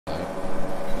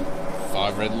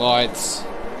5 red lights.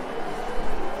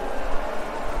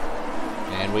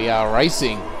 And we are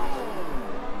racing.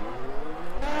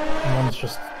 One's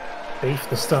just beef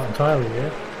the start entirely, yeah.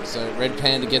 So Red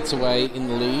Panda gets away in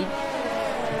the lead,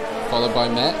 followed by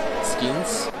Matt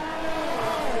Skins.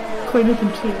 Cleaner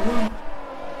than tier 1.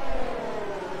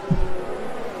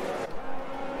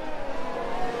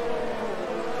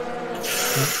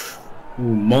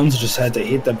 Ooh, Mons just had to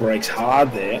hit the brakes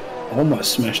hard there.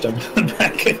 Almost smashed up the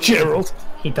back of Gerald.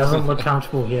 He doesn't look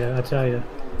comfortable here, I tell you.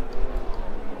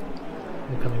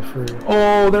 They're coming through.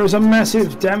 Oh, there was a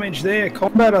massive damage there.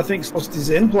 Combat, I think, lost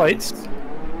his end plates.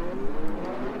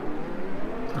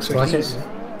 Looks like it.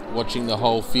 Watching the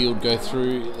whole field go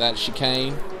through that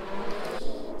chicane.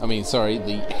 I mean, sorry,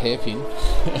 the hairpin.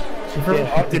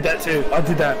 Yeah, I did that too. I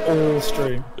did that all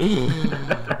stream.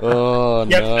 Oh,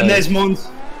 yep, no. and there's Mons.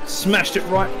 Smashed it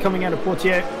right coming out of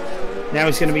Portier. Now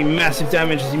he's going to be massive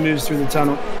damage as he moves through the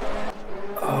tunnel.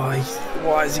 Oh,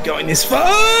 why is he going this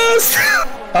fast?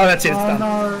 Oh, that's it. It's done.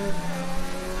 No.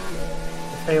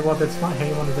 I'll tell you what, that's not how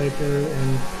you want to do,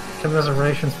 and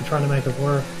commiserations for trying to make it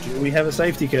work. Do we have a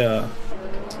safety car?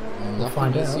 We'll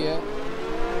find out. Yet.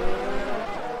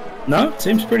 No, it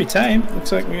seems pretty tame.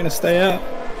 Looks like we're going to stay out.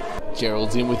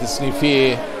 Gerald's in with a sniff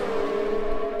here.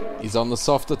 He's on the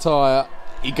softer tyre.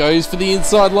 He goes for the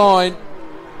inside line.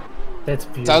 That's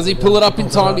beautiful. Does he pull it up in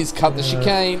time? He's cut the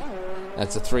chicane.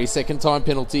 That's a 3-second time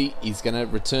penalty. He's going to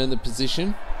return the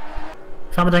position.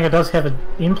 Farmadanga does have an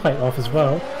in-plate off as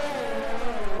well.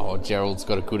 Oh, Gerald's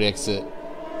got a good exit.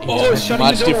 Oh, it's shutting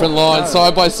much the door. different line, No.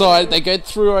 side by side. They get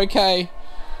through okay.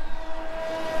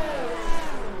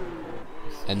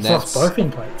 And He's lost that's both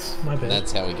in-plates. My bad.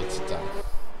 that's how he gets it done.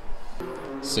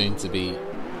 Soon to be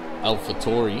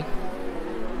AlphaTauri.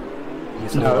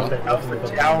 No, that- Alpha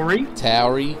Tauri.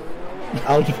 Tauri.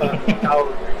 Alpha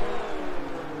Tauri.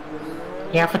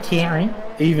 Yeah, for tearing.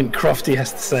 Even Crofty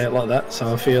has to say it like that,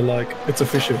 so I feel like it's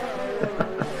official.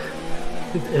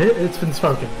 It's been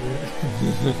spoken.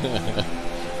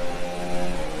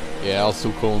 Yeah, I'll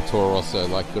still call him Toro Rosso,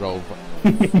 like good old...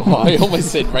 Oh, I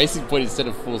almost said Racing Point instead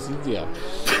of Force India.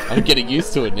 I'm getting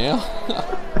used to it now.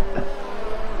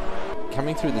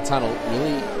 Coming through the tunnel,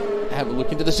 really have a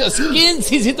look into the... Skins!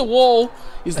 He's hit the wall!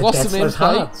 He's lost That's some those end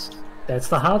plate. hards. That's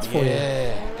the hards for you.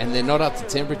 Yeah, and they're not up to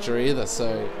temperature either,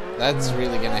 so that's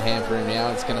really going to hamper him now.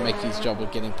 It's going to make his job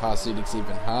of getting past Udix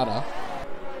even harder.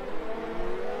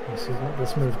 This is what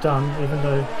this move done, even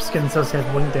though Skins does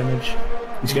have wing damage.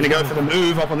 He's going to go for the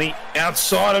move up on the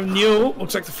outside of Newell.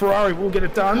 Looks like the Ferrari will get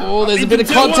it done. Oh, there's a Into bit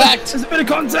of turn one. contact. There's a bit of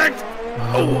contact.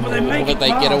 Oh, but they make But it they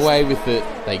past. get away with it.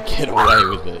 They get away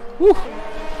with it. Woo.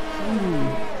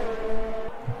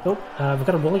 Oh, we've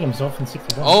got a Williams off in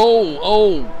 61.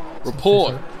 Oh,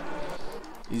 report.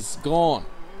 He's gone.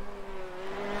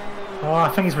 Oh, I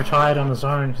think he's retired on his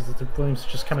own because the Williams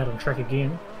just come out on track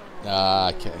again. Ah,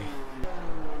 okay.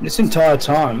 This entire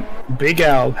time, Big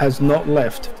Al has not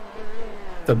left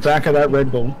the back of that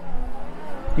Red Bull.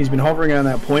 He's been hovering around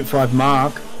that 0.5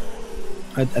 mark,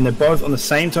 and they're both on the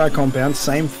same tyre compound,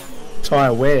 same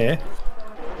tyre wear.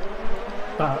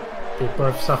 But they're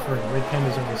both suffering. Red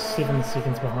Panda's only 7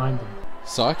 seconds behind them.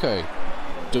 Psycho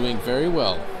doing very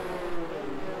well.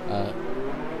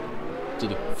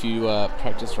 Did a few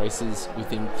practice races with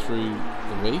him through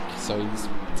the week, so he's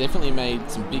definitely made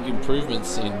some big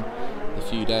improvements in the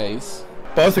few days.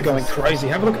 Both are going crazy.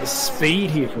 Have a look at the speed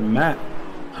here from Matt.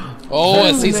 Oh,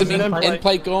 I see There's some an end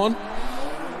plate gone.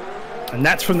 And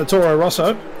that's from the Toro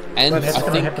Rosso. And That's I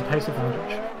going to think have the pace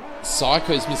advantage.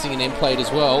 Psycho's missing an end plate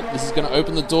as well. This is going to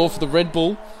open the door for the Red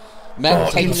Bull.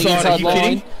 Matt taking the Are inside you line.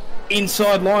 kidding?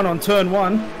 Inside line on turn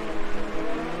 1.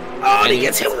 Oh, and he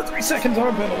gets hit with a 3-second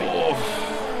time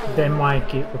penalty. They might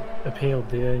get appealed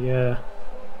there, yeah.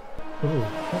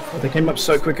 Ooh, They came up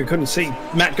so quick I couldn't see.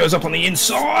 Matt goes up on the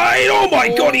inside. Oh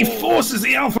my god, he forces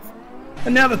the Alpha.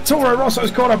 And now the Toro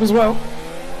Rosso's caught up as well.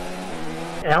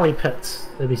 alley pits.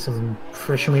 There'll be some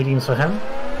fresh mediums for him.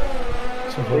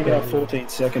 Big Al 14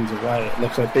 seconds away. It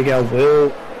looks like Big Al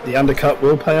will, the undercut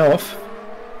will pay off.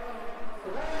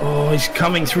 Oh, he's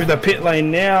coming through the pit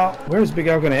lane now. Where is Big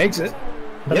Al going to exit?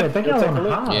 But Yep, Big we'll Al take on a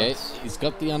look. hards. Yeah, he's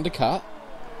got the undercut.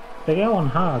 Big Al on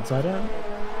hards, I don't...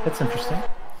 That's interesting.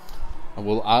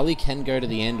 Well, Ali can go to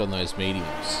the end on those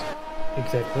mediums.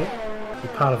 Exactly. Be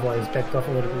part of why he's backed off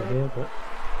a little bit here, but...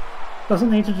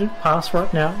 Doesn't need to do pass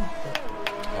right now.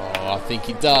 Oh, I think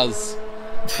he does.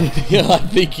 Yeah, I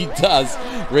think he does.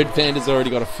 Red Panda's already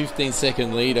got a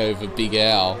 15-second lead over Big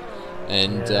Al.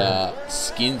 And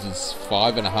Skins is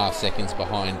 5.5 seconds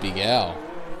behind Big Al.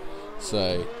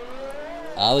 So,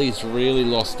 Ali's really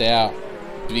lost out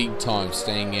big time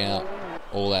staying out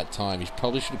all that time. He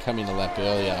probably should have come in a lap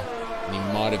earlier, and he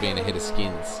might have been ahead of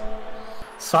Skins.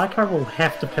 Psycho will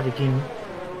have to pit again.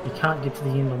 You can't get to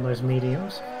the end on those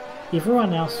mediums.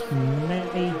 Everyone else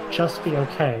may just be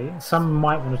okay. Some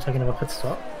might want to take another pit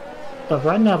stop. But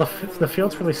right now the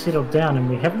field's really settled down and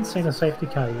we haven't seen a safety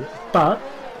car yet. But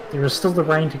there is still the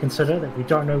rain to consider that we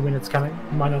don't know when it's coming.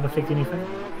 It might not affect anything.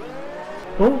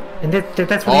 Oh, and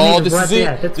that's what he needed right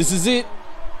there. This is it.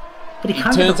 But he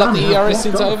turns up the ERS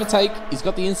into overtake. He's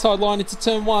got the inside line into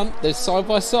turn 1. They're side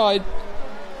by side.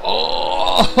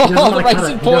 Oh, the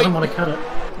racing point. He doesn't want to cut it.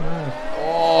 No.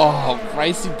 Oh,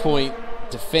 racing point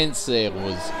defense there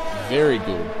was very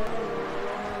good.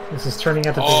 This is turning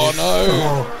out to be... Oh, no.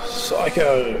 Oh,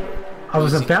 Psycho. I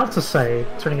was about to say,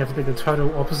 turning out to be the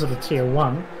total opposite of Tier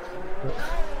 1.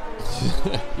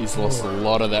 He's lost a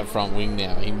lot of that front wing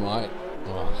now. He might...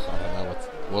 Oh, I don't know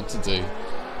what to do.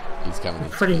 He's coming in.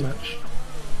 Pretty much.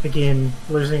 Again,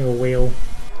 losing a wheel.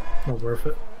 Not worth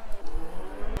it.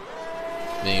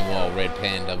 Meanwhile, Red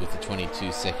Panda with the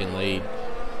 22-second lead.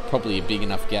 Probably a big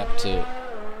enough gap to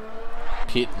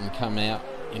pit and come out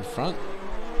in front.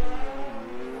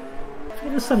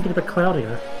 It is starting to get a bit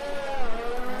cloudier.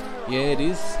 Yeah, it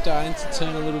is starting to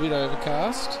turn a little bit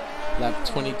overcast. Lap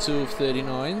 22 of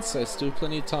 39, so still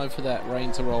plenty of time for that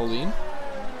rain to roll in.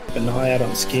 An eye out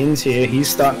on Skins here. He's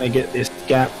starting to get this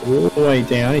gap all the way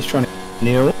down. He's trying to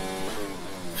kneel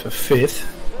for 5th.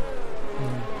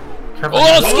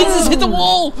 Oh, Skins has hit the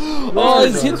wall! Oh,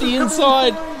 he's hit the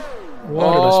inside.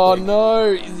 Oh no,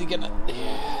 is he gonna...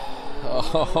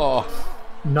 Oh,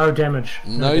 no damage.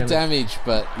 No damage,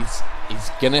 but he's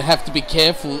gonna have to be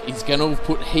careful. He's gonna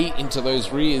put heat into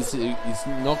those rears. He's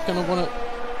not gonna want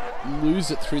to lose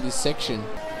it through this section.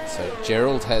 So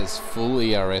Gerald has full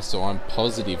ERS, so I'm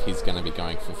positive he's gonna be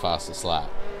going for fastest lap.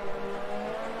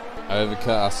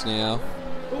 Overcast now.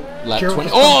 Lap 20.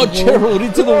 Oh, Gerald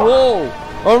into the wall!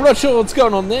 I'm not sure what's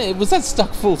going on there. Was that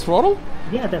stuck full throttle?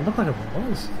 Yeah, that looked like it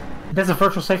was. There's a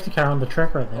virtual safety car on the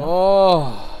track right now.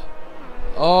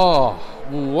 Oh,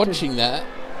 we're watching that,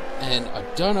 and I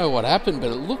don't know what happened,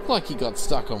 but it looked like he got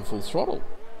stuck on full throttle.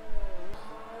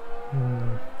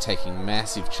 Taking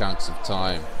massive chunks of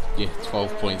time. Yeah,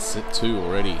 12.2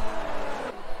 already.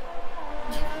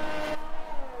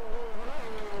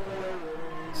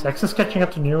 Sax is catching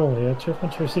up to Newell here,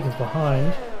 2.2 seconds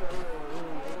behind.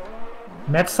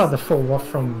 Matt's starting to fall off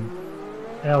from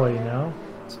Ellie now.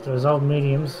 It's those old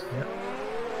mediums. Yep.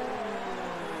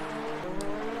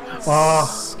 Oh,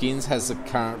 Skins has the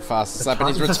current fastest lap and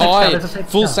he's retired.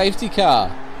 Full safety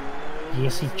car.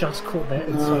 Yes, he just caught that.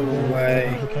 It's No way.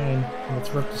 And it's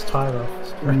ripped his tyre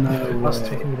off. No I was way.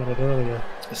 talking about it earlier.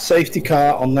 A safety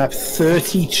car on lap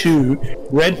 32.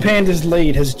 Red Panda's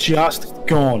lead has just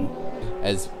gone.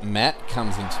 As Matt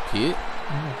comes into pit.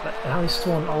 But Ali's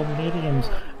still on old mediums.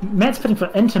 Matt's putting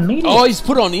for intermediate. Oh, he's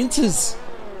put on inters.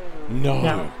 No.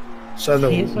 Now, So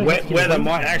the wet weather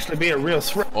might actually be a real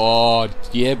threat. Oh,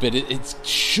 yeah, but it's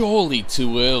surely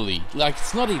too early. Like,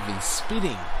 it's not even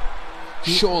spitting.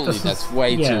 Surely that's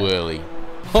way too early.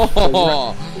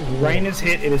 Oh. Rain has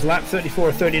hit. It is lap 34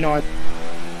 or 39.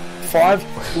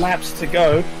 5 laps to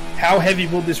go. How heavy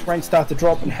will this rain start to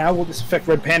drop, and how will this affect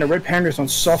Red Panda? Red Panda is on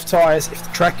soft tyres. If the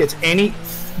track gets any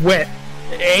wet,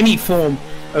 any form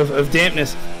of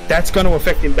dampness, that's going to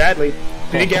affect him badly.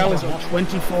 Big Al is on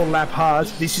 24 lap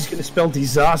hards. This is going to spell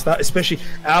disaster, especially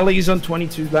Ali is on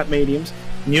 22 lap mediums.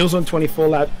 Neil's on 24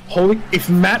 lap. If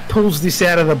Matt pulls this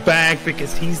out of the bag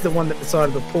because he's the one that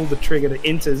decided to pull the trigger that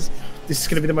enters, this is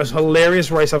going to be the most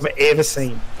hilarious race I've ever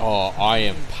seen. Oh, I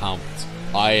am pumped.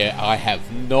 I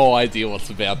have no idea what's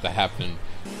about to happen.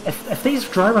 If these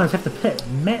dry runners have to pit,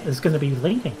 Matt is going to be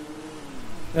leading.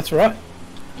 That's right.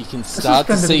 You can start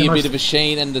to see a bit of a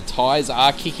sheen, and the tyres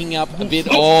are kicking up a bit.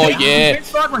 Oh, yeah.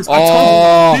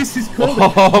 Oh, this is cool.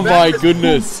 Oh, my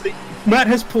goodness. Matt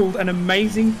has pulled an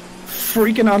amazing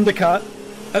freaking undercut.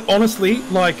 Honestly,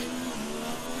 like,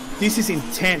 this is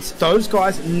intense. Those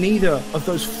guys, neither of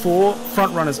those 4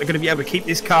 front runners are going to be able to keep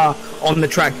this car on the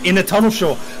track in a tunnel,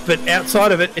 sure. But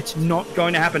outside of it, it's not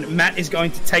going to happen. Matt is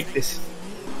going to take this.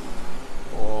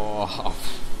 Oh.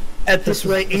 At this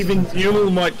rate, even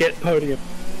Newell might get podium.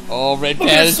 Oh, Red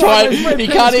Panda's trying. He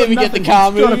can't even get the car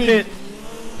moving.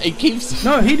 He keeps.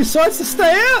 No, he decides to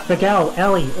stay out. Big Al,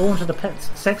 Ali, all into the pits.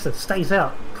 Saxa stays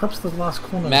out, clips the last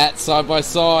corner. Matt side by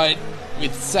side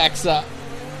with Saxa.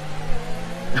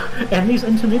 And these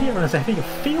intermediate runners are having a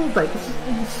field day. This is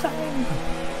insane.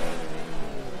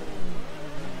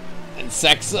 And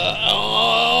Saxa,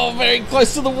 oh, very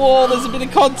close to the wall. There's a bit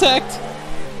of contact.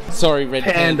 Sorry, Red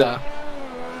Panda.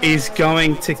 Is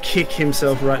going to kick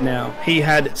himself right now. He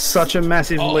had such a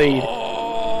massive lead.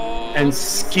 And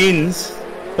Skins,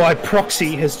 by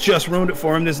proxy, has just ruined it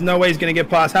for him. There's no way he's going to get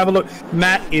past. Have a look.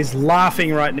 Matt is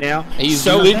laughing right now. He's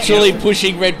literally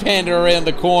pushing Red Panda around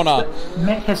the corner.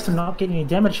 Matt has to not get any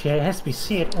damage here. It has to be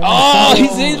set. Oh,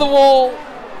 he's in the wall.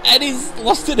 And he's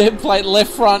lost an end plate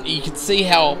left front. You can see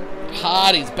how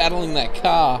hard he's battling that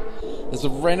car. As the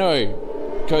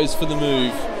Renault goes for the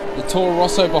move. The Toro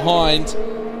Rosso behind,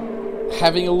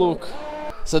 having a look.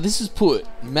 So this has put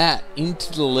Matt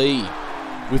into the lead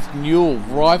with Newell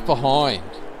right behind.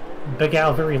 Big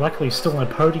Al very luckily still in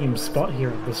a podium spot here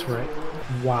at this rate.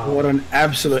 Wow. What an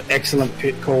absolute excellent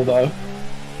pit call, though.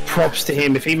 Props to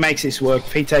him. If he makes this work,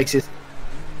 if he takes it...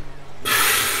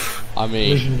 I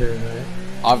mean, legendary, mate.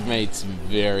 I've made some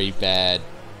very bad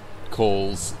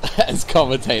calls as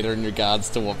commentator in regards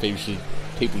to what people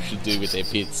should do with their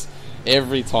pits.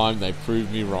 Every time they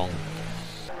prove me wrong.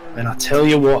 And I tell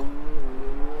you what,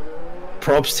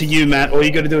 props to you, Matt. All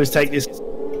you got to do is take this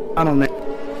on there.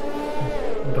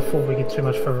 Before we get too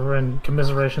much further in,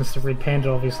 commiserations to Red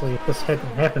Panda, obviously. If this hadn't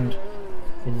happened,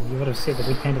 then you would have said that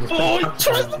Red Panda was he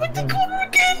tries to make the corner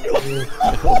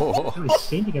again! He's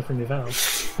sending it from the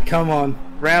valve. Come on,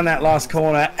 round that last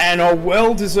corner, and a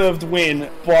well-deserved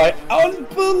win by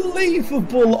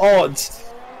unbelievable odds.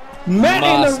 Matt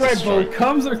in the Red Bull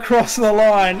comes across the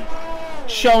line,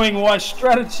 showing why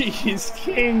strategy is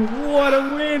king. What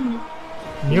a win!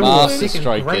 Master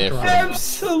stroke there.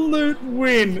 Absolute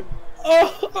win.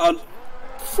 Oh,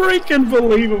 freaking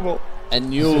believable. And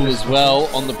Newell as well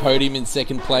on the podium in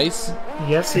second place.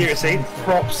 Yes, seriously,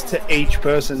 props to each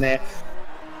person there.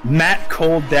 Matt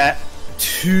called that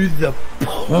to the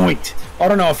point. I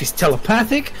don't know if he's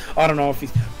telepathic. I don't know if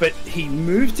he's... But he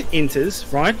moved to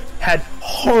inters, right? Had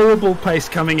horrible pace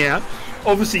coming out.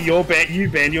 Obviously, you're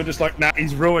just like, nah,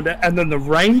 he's ruined it. And then the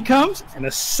rain comes, and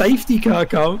a safety car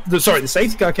comes. Sorry, the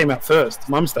safety car came out first.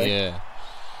 My mistake. Yeah.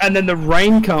 And then the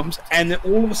rain comes, and then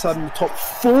all of a sudden, the top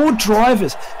 4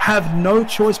 drivers have no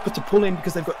choice but to pull in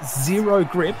because they've got zero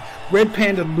grip. Red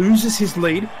Panda loses his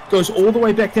lead, goes all the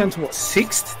way back down to, what,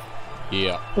 6th?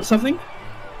 Yeah. Or something?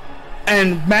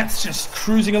 And Matt's just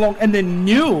cruising along. And then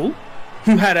Newell,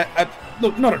 who had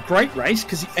look, not a great race,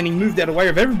 and he moved out of the way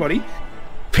of everybody,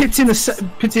 pits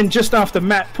in just after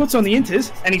Matt, puts on the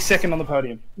inters, and he's second on the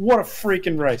podium. What a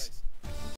freaking race.